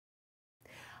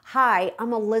Hi,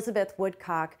 I'm Elizabeth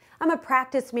Woodcock. I'm a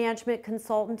practice management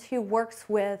consultant who works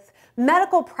with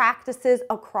medical practices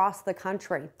across the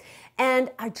country.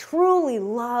 And I truly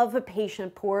love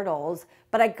patient portals,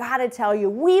 but I gotta tell you,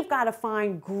 we've gotta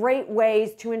find great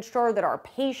ways to ensure that our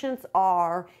patients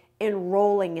are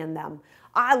enrolling in them.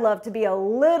 I love to be a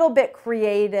little bit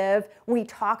creative. We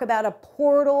talk about a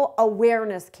portal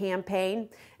awareness campaign.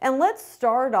 And let's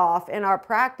start off in our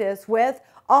practice with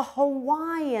a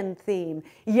Hawaiian theme.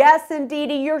 Yes,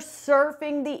 indeedy, you're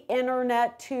surfing the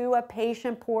internet to a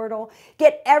patient portal.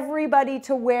 Get everybody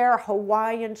to wear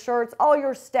Hawaiian shirts, all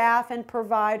your staff and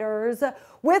providers,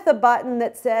 with a button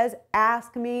that says,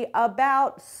 "Ask me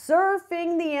about,"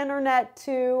 surfing the internet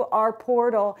to our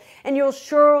portal. And you'll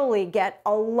surely get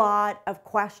a lot of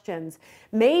questions.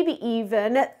 Maybe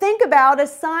even think about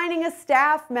assigning a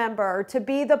staff member to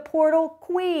be the portal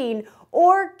queen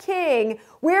or king,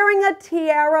 wearing a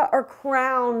tiara or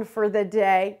crown for the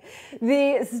day.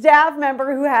 The staff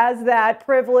member who has that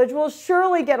privilege will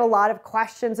surely get a lot of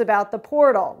questions about the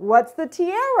portal. What's the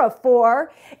tiara for?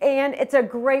 And it's a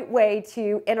great way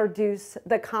to introduce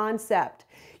the concept.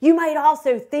 You might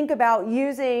also think about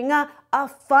using a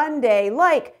fun day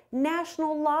like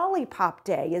National Lollipop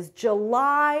Day is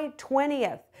July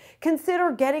 20th.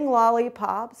 Consider getting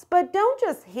lollipops, but don't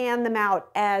just hand them out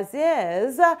as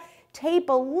is. Tape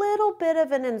a little bit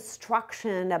of an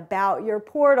instruction about your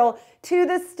portal to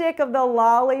the stick of the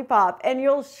lollipop, and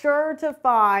you'll sure to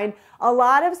find a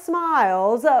lot of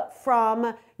smiles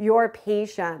from your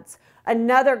patients.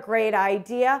 Another great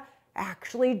idea,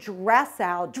 actually dress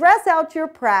out. Dress out your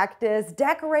practice,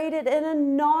 decorate it in a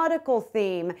nautical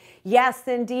theme. Yes,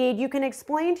 indeed, you can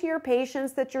explain to your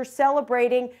patients that you're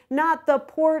celebrating not the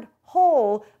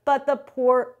porthole, but the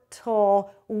portal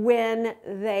when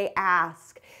they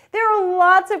ask. There are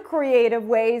lots of creative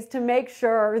ways to make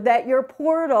sure that your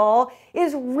portal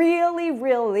is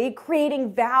really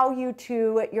creating value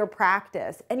to your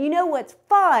practice. And you know what's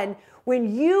fun?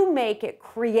 When you make it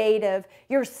creative,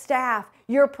 your staff,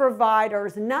 your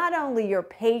providers, not only your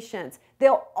patients,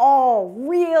 they'll all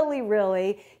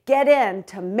really get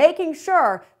into making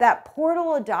sure that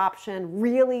portal adoption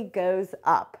really goes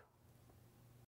up.